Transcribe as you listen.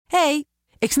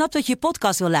Ik snap dat je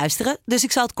podcast wil luisteren, dus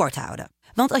ik zal het kort houden.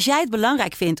 Want als jij het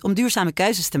belangrijk vindt om duurzame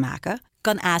keuzes te maken,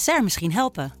 kan ASR misschien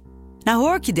helpen. Nou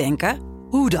hoor ik je denken,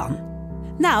 hoe dan?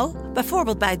 Nou,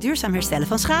 bijvoorbeeld bij het duurzaam herstellen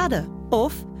van schade.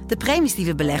 Of de premies die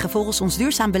we beleggen volgens ons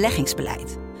duurzaam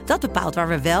beleggingsbeleid. Dat bepaalt waar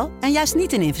we wel en juist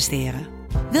niet in investeren.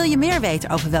 Wil je meer weten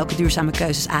over welke duurzame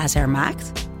keuzes ASR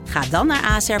maakt? Ga dan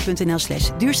naar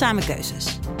asr.nl/duurzame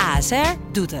keuzes. ASR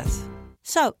doet het.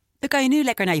 Zo, dan kan je nu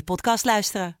lekker naar je podcast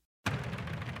luisteren.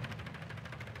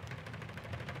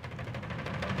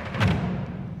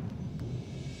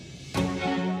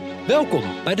 Welkom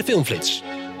bij de Filmflits,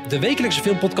 de wekelijkse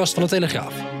filmpodcast van de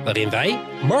Telegraaf, waarin wij,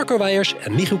 Marco Weijers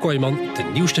en Michiel Kooijman, de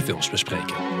nieuwste films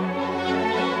bespreken.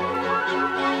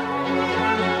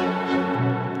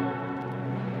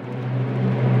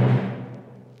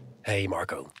 Hey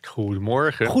Marco.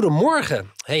 Goedemorgen.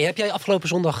 Goedemorgen. Hey, heb jij afgelopen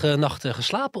zondagnacht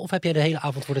geslapen of heb jij de hele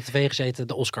avond voor de tv gezeten,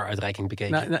 de Oscar-uitreiking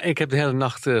bekeken? Nou, ik heb de hele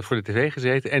nacht voor de tv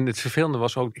gezeten en het vervelende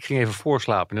was ook, ik ging even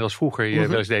voorslapen. Net als vroeger je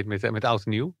wel eens deed met oud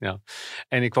en nieuw. Ja.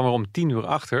 En ik kwam er om 10:00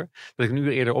 achter dat ik een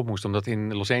uur eerder op moest, omdat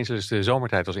in Los Angeles de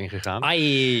zomertijd was ingegaan.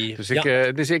 Ai,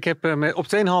 Dus ik heb op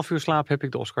 2,5 uur slaap heb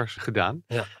ik de Oscars gedaan.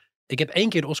 Ja. Ik heb 1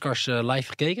 keer de Oscars live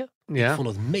gekeken. Ja. Ik vond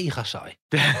het mega saai.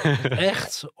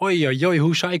 Echt, oei,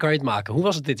 hoe saai kan je het maken? Hoe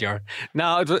was het dit jaar?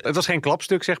 Nou, het was geen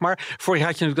klapstuk, zeg maar. Vorig jaar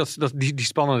had je natuurlijk die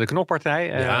spannende knokpartij.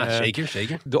 Ja,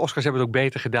 zeker. De Oscars hebben het ook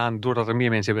beter gedaan doordat er meer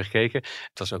mensen hebben gekeken.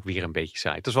 Het was ook weer een beetje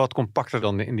saai. Het was wel wat compacter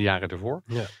dan in de jaren ervoor.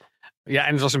 Ja. Ja,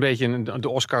 en het was een beetje de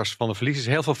Oscars van de verliezers.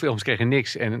 Heel veel films kregen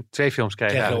niks en 2 films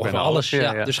kregen eigenlijk bijna alles.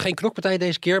 Ja. Dus geen knokpartij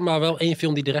deze keer, maar wel 1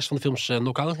 film die de rest van de films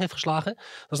knock-out heeft geslagen. Dat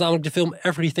is namelijk de film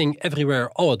Everything Everywhere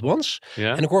All at Once.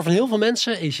 Ja. En ik hoor van heel veel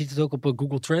mensen, en je ziet het ook op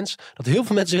Google Trends, dat heel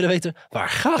veel mensen willen weten, waar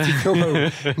gaat die film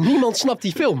over? Niemand snapt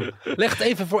die film. Leg het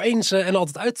even voor eens en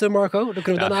altijd uit, Marco. Dan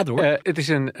kunnen we daarna door. Het is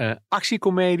een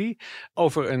actiecomedie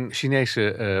over een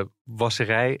Chinese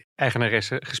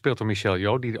wasserij-eigenaresse, gespeeld door Michelle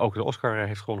Yeoh, die ook de Oscar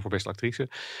heeft gewonnen voor beste actrice.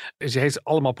 Ze heeft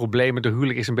allemaal problemen. De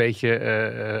huwelijk is een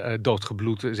beetje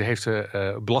doodgebloed. Ze heeft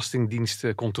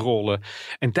belastingdienstcontrole.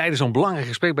 En tijdens zo'n belangrijk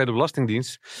gesprek bij de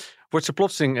Belastingdienst wordt ze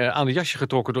plotseling aan de jasje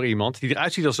getrokken door iemand die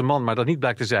eruit ziet als een man, maar dat niet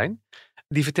blijkt te zijn.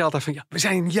 Die vertelt haar van, we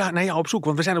zijn naar jou op zoek,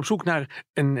 want we zijn op zoek naar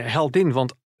een heldin,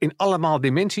 want in allemaal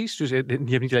dimensies, dus je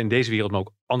hebt niet alleen deze wereld, maar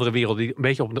ook andere werelden die een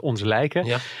beetje op onze lijken.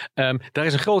 Ja. Daar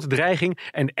is een grote dreiging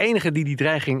en de enige die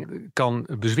dreiging kan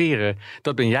bezweren,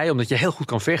 dat ben jij, omdat je heel goed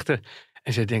kan vechten.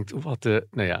 En zij denkt,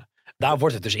 daar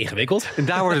wordt het dus ingewikkeld. En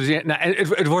daar wordt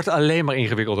het, het wordt alleen maar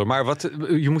ingewikkelder. Maar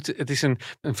het is een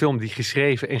film die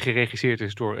geschreven en geregisseerd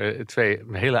is door 2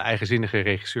 hele eigenzinnige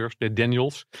regisseurs, de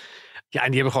Daniels. Ja,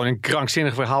 en die hebben gewoon een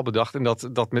krankzinnig verhaal bedacht. En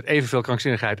dat met evenveel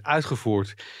krankzinnigheid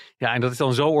uitgevoerd. Ja, en dat is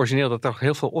dan zo origineel dat er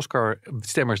heel veel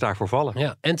Oscar-stemmers daarvoor vallen.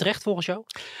 Ja, en terecht volgens jou?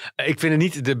 Ik vind het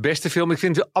niet de beste film. Ik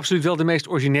vind het absoluut wel de meest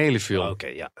originele film.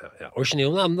 Oké,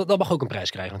 origineel. Nou, dat mag ook een prijs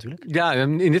krijgen natuurlijk. Ja,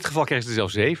 in dit geval krijgen ze er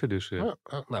zelfs 7. Dus,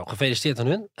 Nou, gefeliciteerd aan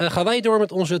hun. Gaan wij door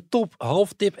met onze top,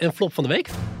 half tip en flop van de week?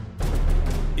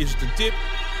 Is het een tip,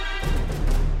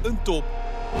 een top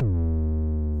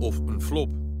of een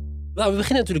flop? Nou, we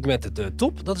beginnen natuurlijk met de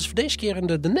top. Dat is voor deze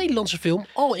keer de Nederlandse film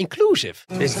All Inclusive.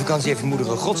 Deze vakantie heeft mijn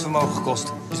moeder een godsvermogen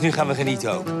gekost. Dus nu gaan we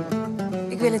genieten ook.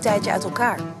 Ik wil een tijdje uit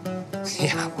elkaar.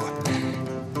 Ja hoor.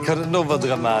 Ik had het nog wat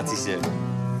dramatischer.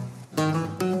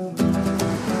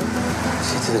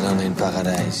 Zitten we dan in het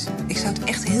paradijs? Ik zou het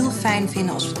echt heel fijn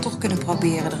vinden als we toch kunnen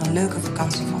proberen er een leuke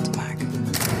vakantie van te maken.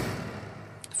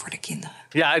 Voor de kinderen.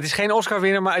 Ja, het is geen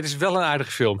Oscar-winnaar, maar het is wel een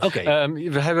aardige film. Okay.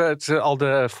 We hebben het al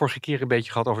de vorige keer een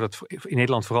beetje gehad over dat in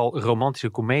Nederland vooral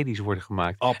romantische comedies worden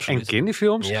gemaakt. Absoluut. En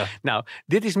kinderfilms. Ja. Nou,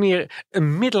 dit is meer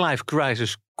een midlife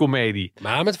crisis comedie.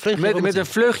 Maar met een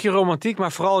vleugje romantiek,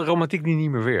 maar vooral romantiek die niet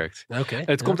meer werkt. Okay,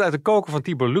 het komt uit de koker van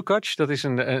Tibor Lukacs. Dat is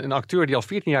een acteur die al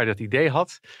 14 jaar dat idee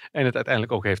had. En het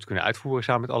uiteindelijk ook heeft kunnen uitvoeren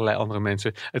samen met allerlei andere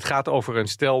mensen. Het gaat over een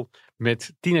stel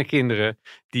met tienerkinderen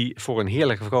die voor een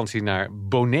heerlijke vakantie naar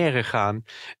Bonaire gaan.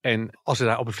 En als ze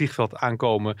daar op het vliegveld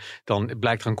aankomen, dan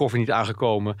blijkt er een koffer niet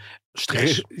aangekomen.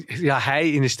 Stress. Ja,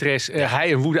 hij in de stress.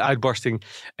 Hij een woedeuitbarsting.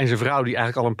 En zijn vrouw, die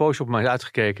eigenlijk al een poosje op mij is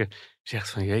uitgekeken, zegt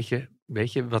van,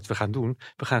 weet je wat we gaan doen?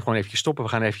 We gaan gewoon eventjes stoppen. We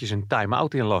gaan eventjes een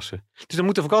time-out inlassen. Dus dan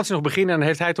moet de vakantie nog beginnen. En dan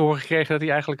heeft hij te horen gekregen dat hij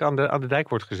eigenlijk aan de dijk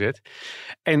wordt gezet.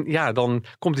 En ja, dan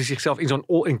komt hij zichzelf in zo'n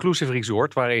all-inclusive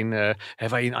resort. Waarin je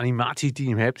een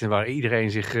animatieteam hebt. En waar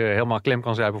iedereen zich helemaal klem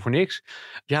kan zuipen voor niks.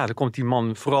 Ja, dan komt die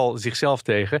man vooral zichzelf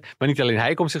tegen. Maar niet alleen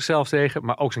hij komt zichzelf tegen.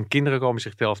 Maar ook zijn kinderen komen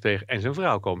zichzelf tegen. En zijn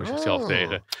vrouw komen zichzelf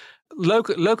tegen.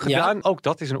 Leuk gedaan. Ja. Ook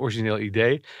dat is een origineel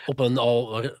idee. Op een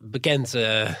al bekend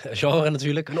genre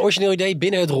natuurlijk. Een origineel idee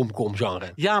binnen het romcom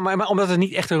genre. Ja, maar omdat het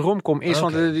niet echt een romcom is. Okay.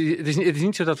 Want het is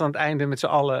niet zo dat we aan het einde met z'n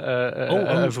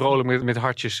allen vrolijk met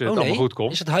hartjes het allemaal goed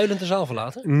komt. Is het huilend de zaal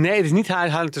verlaten? Nee, het is niet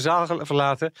huilend de zaal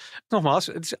verlaten. Nogmaals,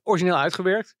 het is origineel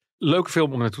uitgewerkt. Leuke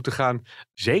film om naartoe te gaan.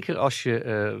 Zeker als je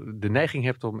de neiging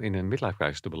hebt om in een midlife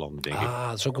crisis te belanden, denk ik.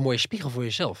 Dat is ook een mooie spiegel voor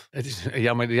jezelf. Het is, was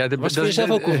het voor jezelf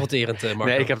ook confronterend, Marco?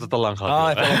 Nee, ik heb dat al lang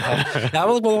gehad. Ja,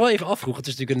 wat ik me nog wel even afvroeg. Het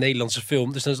is natuurlijk een Nederlandse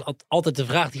film. Dus dan is altijd de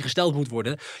vraag die gesteld moet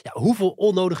worden. Ja, hoeveel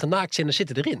onnodige naaktscènes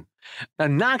zitten erin?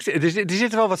 Nou, er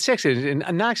zitten wel wat seks in.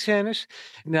 Naaktscènes.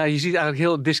 Nou, je ziet eigenlijk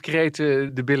heel discreet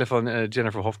de billen van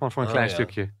Jennifer Hofman voor een klein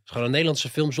stukje. Het is gewoon een Nederlandse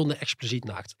film zonder expliciet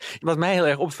naakt. Wat mij heel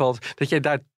erg opvalt, dat jij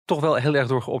daar toch wel heel erg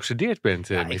door geobsedeerd bent.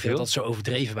 Ik vind dat zo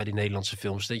overdreven bij die Nederlandse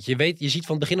films. Dat je ziet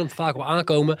van het begin vaak wel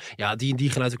aankomen. Ja, die en die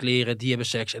gaan uit de kleren, die hebben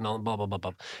seks en dan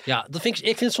blablabla. Ja, ik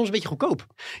vind het soms een beetje goedkoop.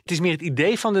 Het is meer het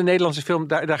idee van de Nederlandse film.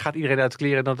 Daar gaat iedereen uit de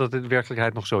kleren dan dat het in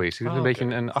werkelijkheid nog zo is. Het is een beetje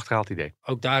een achterhaald idee.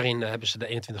 Ook daarin hebben ze de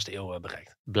 21ste eeuw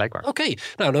bereikt. Blijkbaar. Oké, nou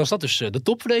dan was dat dus de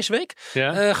top voor deze week.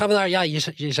 Ja. Gaan we naar,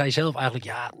 je zei zelf eigenlijk,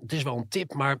 het is wel een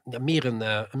tip, maar meer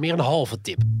een halve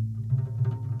tip.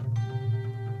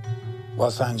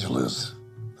 Los Angeles,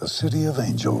 the city of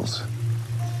angels.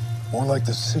 More like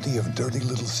the city of dirty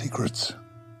little secrets.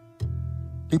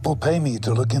 People pay me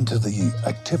to look into the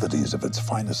activities of its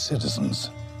finest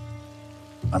citizens.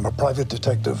 I'm a private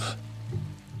detective.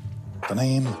 The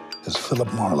name is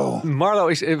Philip Marlowe.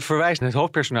 Marlowe verwijst naar het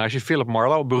hoofdpersonage Philip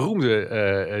Marlowe,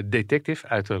 beroemde detective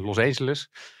uit Los Angeles.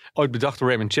 Ooit bedacht door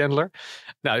Raymond Chandler.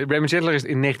 Nou, Raymond Chandler is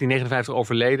in 1959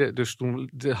 overleden. Dus toen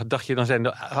dacht je, dan zijn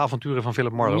de avonturen van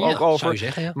Philip Marlowe ook over. Zou je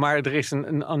zeggen, ja. Maar er is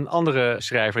een andere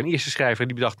schrijver, een Ierse schrijver,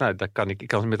 die bedacht, nou, ik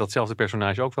kan met datzelfde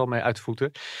personage ook wel mee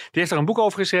uitvoeten. Die heeft er een boek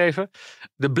over geschreven.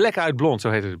 The Black Eyed Blonde, zo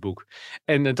heet het boek.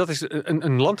 En dat is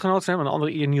een landgenoot van hem, een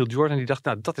andere Ier, Neil Jordan, die dacht,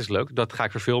 nou, dat is leuk, dat ga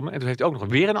ik verfilmen. En toen heeft hij ook nog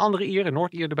weer een andere Ier, een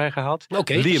Noord-Ier erbij gehaald.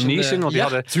 Liam Neeson, want die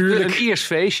hadden een Iers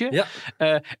feestje.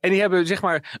 Ja. En die hebben, zeg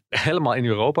maar, helemaal in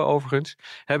Europa overigens,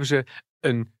 hebben ze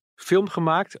een film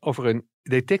gemaakt over een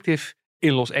detective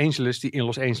in Los Angeles, die in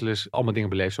Los Angeles allemaal dingen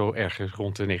beleeft, zo ergens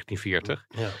rond de 1940.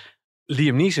 Ja.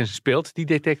 Liam Neeson speelt die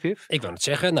detective. Ik wou het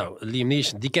zeggen, Liam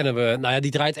Neeson, die kennen we,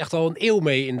 die draait echt al een eeuw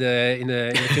mee in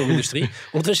de filmindustrie.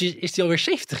 Ondertussen is hij alweer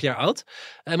 70 jaar oud.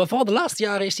 Maar vooral de laatste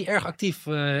jaren is hij erg actief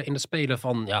in het spelen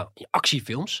van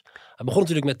actiefilms. Hij begon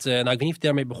natuurlijk met, ik weet niet of hij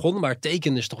daarmee begon, maar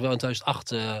Taken is toch wel in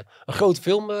 2008 een grote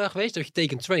film geweest. Dat je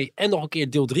Taken 2 en nog een keer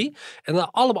deel 3.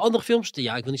 En allemaal andere films,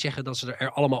 ik wil niet zeggen dat ze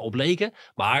er allemaal op leken,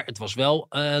 maar het was wel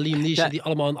Liam Neeson die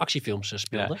allemaal in actiefilms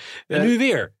speelde. Ja. En nu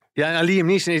weer. Ja, nou, Liam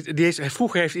Neeson, ik heb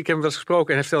hem wel eens gesproken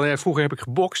en hij vertelde, vroeger heb ik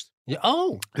gebokst. Ja,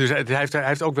 oh. Dus hij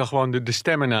heeft ook wel gewoon de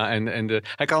stamina en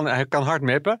hij kan hard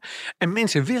mappen. En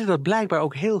mensen willen dat blijkbaar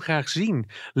ook heel graag zien.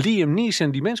 Liam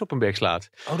Neeson die mensen op een bek slaat.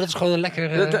 Oh, dat is gewoon een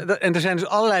lekker... En er zijn dus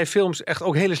allerlei films, echt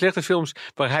ook hele slechte films,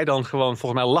 waar hij dan gewoon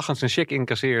volgens mij lachend zijn check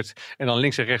incasseert en dan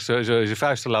links en rechts zijn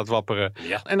vuisten laat wapperen.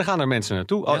 Ja. En dan gaan er mensen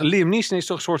naartoe. Ja. Liam Neeson is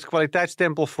toch een soort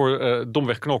kwaliteitstempel voor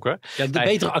domweg knokken. Ja, de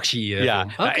betere actie.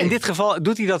 Okay. In dit geval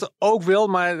doet hij dat ook wel,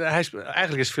 maar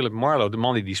eigenlijk is Philip Marlowe, de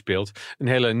man die speelt, een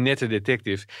hele nette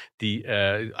detective die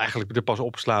eigenlijk er pas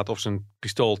opslaat of zijn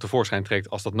pistool tevoorschijn trekt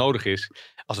als dat nodig is.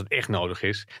 Als het echt nodig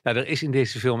is. Nou, er is in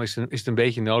deze film is het een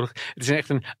beetje nodig. Het is echt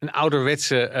een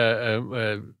ouderwetse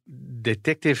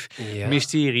detective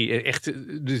mysterie. Echt,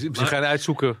 ze gaan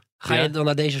uitzoeken. Ga je dan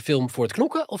naar deze film voor het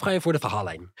knokken of ga je voor de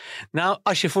verhaallijn? Nou,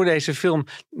 als je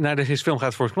naar deze film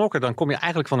gaat voor het knokken, dan kom je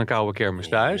eigenlijk van een koude kermis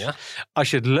thuis. Ja. Als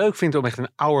je het leuk vindt om echt een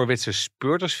ouderwetse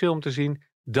speurdersfilm te zien,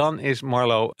 dan is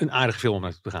Marlowe een aardige film om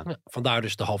naartoe te gaan. Ja, vandaar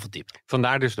dus de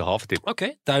halve tip.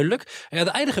 Oké, duidelijk. Dan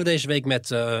eindigen we deze week met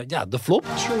de flop.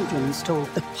 Children stole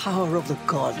the power of the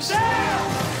gods.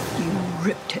 You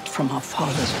ripped it from our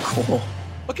father's core.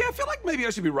 Okay, I feel like maybe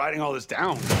I should be writing all this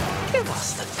down. Give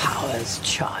us the powers,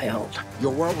 child.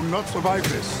 Your world will not survive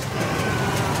this.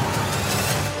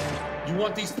 You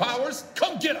want these powers?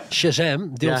 Come get them!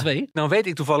 Shazam, deel 2. Nou weet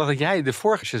ik toevallig dat jij de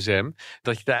vorige Shazam,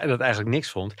 dat je dat eigenlijk niks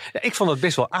vond. Ja, ik vond dat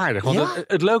best wel aardig. Want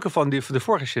het leuke van de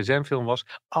vorige Shazam film was,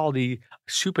 al die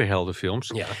superheldenfilms,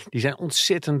 die zijn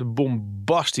ontzettend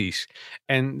bombastisch.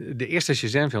 En de eerste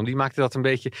Shazam film, die maakte dat een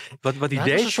beetje, wat die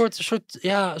deed. Het was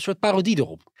een soort parodie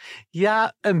erop.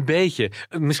 Ja, een beetje.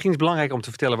 Misschien is het belangrijk om te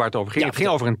vertellen waar het over ging. Het ging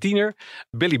over een tiener,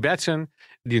 Billy Batson,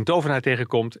 die een tovenaar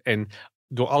tegenkomt en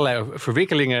door allerlei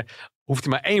verwikkelingen hoeft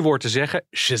hij maar één woord te zeggen,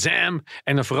 Shazam,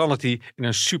 en dan verandert hij in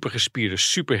een supergespierde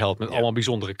superheld met allemaal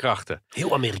bijzondere krachten.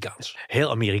 Heel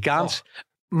Amerikaans.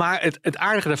 Maar het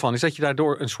aardige daarvan is dat je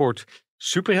daardoor een soort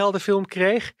superheldenfilm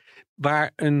kreeg,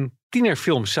 waar een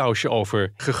tienerfilmsausje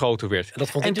over gegoten werd. En dat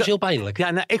vond ik dus heel pijnlijk.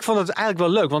 Ja, nou, ik vond het eigenlijk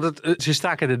wel leuk. Want ze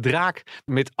staken de draak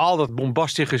met al dat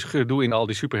bombastische gedoe in al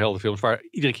die superheldenfilms. Waar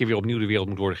iedere keer weer opnieuw de wereld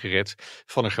moet worden gered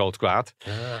van een groot kwaad.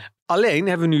 Ja. Alleen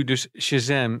hebben we nu dus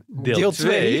Shazam deel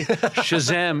 2.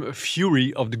 Shazam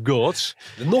Fury of the Gods.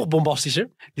 Nog bombastischer.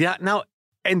 Ja, nou,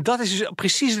 en dat is dus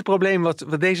precies het probleem wat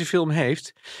deze film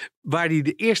heeft. Waar die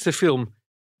de eerste film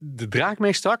de draak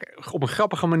mee stak, op een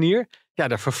grappige manier. Ja,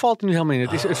 daar vervalt het nu helemaal in.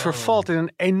 Het vervalt in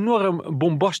een enorm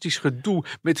bombastisch gedoe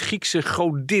met Griekse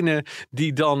godinnen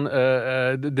die dan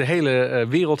de hele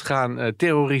wereld gaan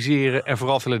terroriseren. En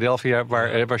vooral Philadelphia,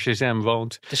 waar Shazam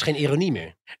woont. Het is geen ironie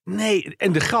meer. Nee,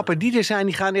 en de grappen die er zijn,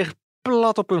 die gaan echt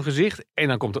plat op hun gezicht. En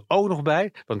dan komt er ook nog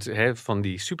bij, want van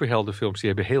die superheldenfilms, die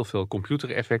hebben heel veel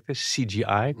computereffecten,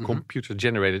 CGI, Computer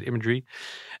Generated Imagery.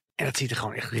 En dat ziet er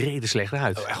gewoon echt reden slecht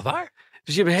uit. Oh, echt waar?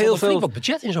 Dus je hebt heel veel wat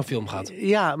budget in zo'n film gaat.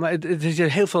 Ja, maar het is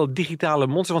heel veel digitale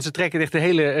monsters. Want ze trekken echt de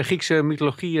hele Griekse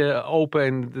mythologie open.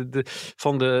 En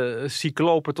van de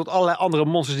cyclopen tot allerlei andere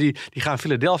monsters die gaan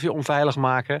Philadelphia onveilig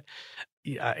maken.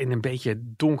 Ja, in een beetje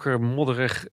donker,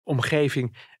 modderig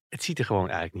omgeving. Het ziet er gewoon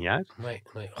eigenlijk niet uit. Nee,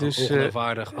 dus,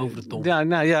 ongeloofwaardig, over de top. Ja,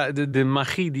 nou ja, de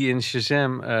magie die in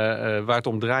Shazam, waar het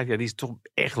om draait, ja, die is toch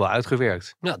echt wel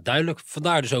uitgewerkt. Ja, duidelijk.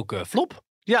 Vandaar dus ook flop.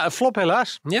 Ja, een flop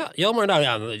helaas. Ja, jammer. Nou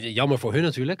ja, jammer voor hun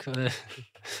natuurlijk.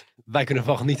 Wij kunnen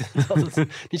ervan genieten dat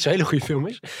het niet zo'n hele goede film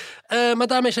is. Maar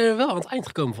daarmee zijn we wel aan het eind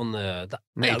gekomen van...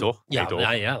 toch?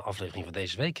 Ja, aflevering van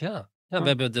deze week, ja. Ja, we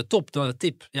hebben de top, de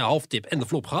tip, half tip en de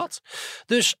flop gehad.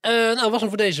 Dus, was hem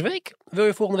voor deze week. Wil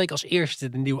je volgende week als eerste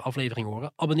de nieuwe aflevering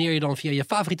horen? Abonneer je dan via je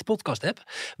favoriete podcast app.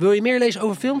 Wil je meer lezen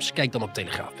over films? Kijk dan op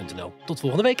telegraaf.nl. Tot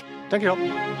volgende week. Dankjewel.